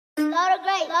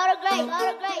Wait,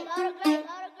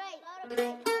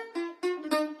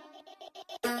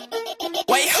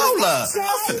 hold up,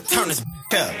 I'm finna turn this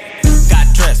up.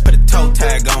 Got dressed, put a toe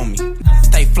tag on me.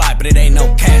 Stay fly, but it ain't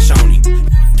no cash on me.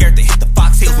 Scared to hit the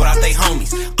Fox Hills without they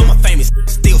homies. I'm a famous,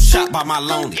 still shot by my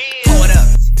lonely. Pour it up,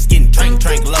 it's getting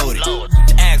drink loaded.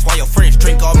 Ask why your friends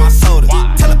drink all my sodas.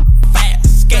 Tell her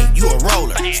fast, skate, you a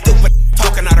roller. Stupid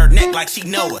talking out her neck like she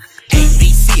know it.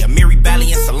 ABC, a Mary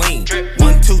Bally and Celine.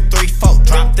 1, 2, 3, 4,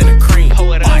 dropped in a cream.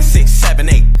 5, 6, 7,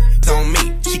 8 on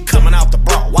me. She coming out the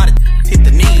bra, why the hit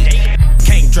the knee?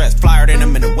 Came dressed, flyer than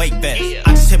them in a weight vest.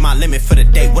 I just hit my limit for the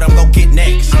day, what I'm gon' get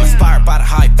next? I'm inspired by the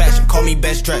high fashion, call me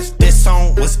best dressed. This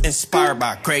song was inspired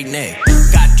by great neck.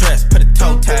 Got dressed, put a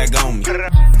toe tag on me.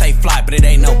 Stay fly, but it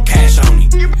ain't no cash on me.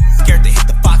 Scared to hit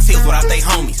the Fox Hills without they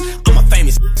homies. I'm a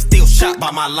famous, still shot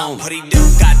by my loan. What he do?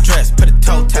 Got dressed, put a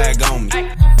toe tag on me.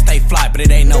 Stay fly, but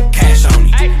it ain't no cash on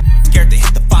me. Scared to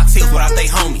hit the Fox Hills without they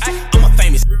homies. I'm a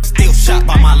famous, still shot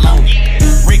by my loan.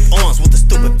 Rick Owens with the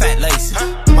stupid fat laces.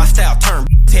 My style turn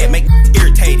head, make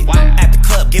irritated. At the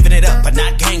club, giving it up, but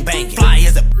not gang banging. Fly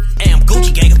as a am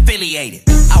Gucci gang affiliated.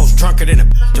 I was drunker than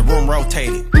the room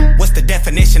rotated. What's the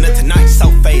definition of tonight? So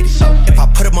faded. If I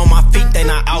put them on my feet, they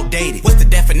not outdated. What's the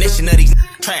definition of these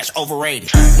trash?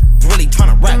 Overrated. Really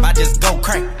tryna rap, I just go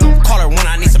crack. Call her when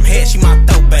I need some head, she my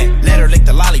throwback. Let her lick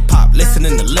the lollipop,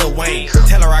 listening to Lil Wayne.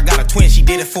 Tell her I got a twin, she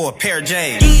did it for a pair of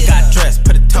J's. Got dressed,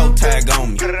 put a toe tag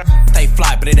on me. Stay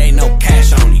fly, but it ain't no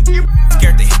cash on me.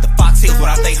 Scared to hit the Fox Hills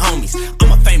without they homies.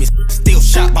 I'm a famous, still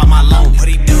shot by my lonely. What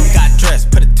he do? Got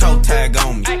dressed, put a toe tag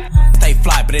on me. Stay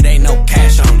fly, but it ain't no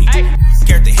cash on me.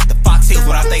 Scared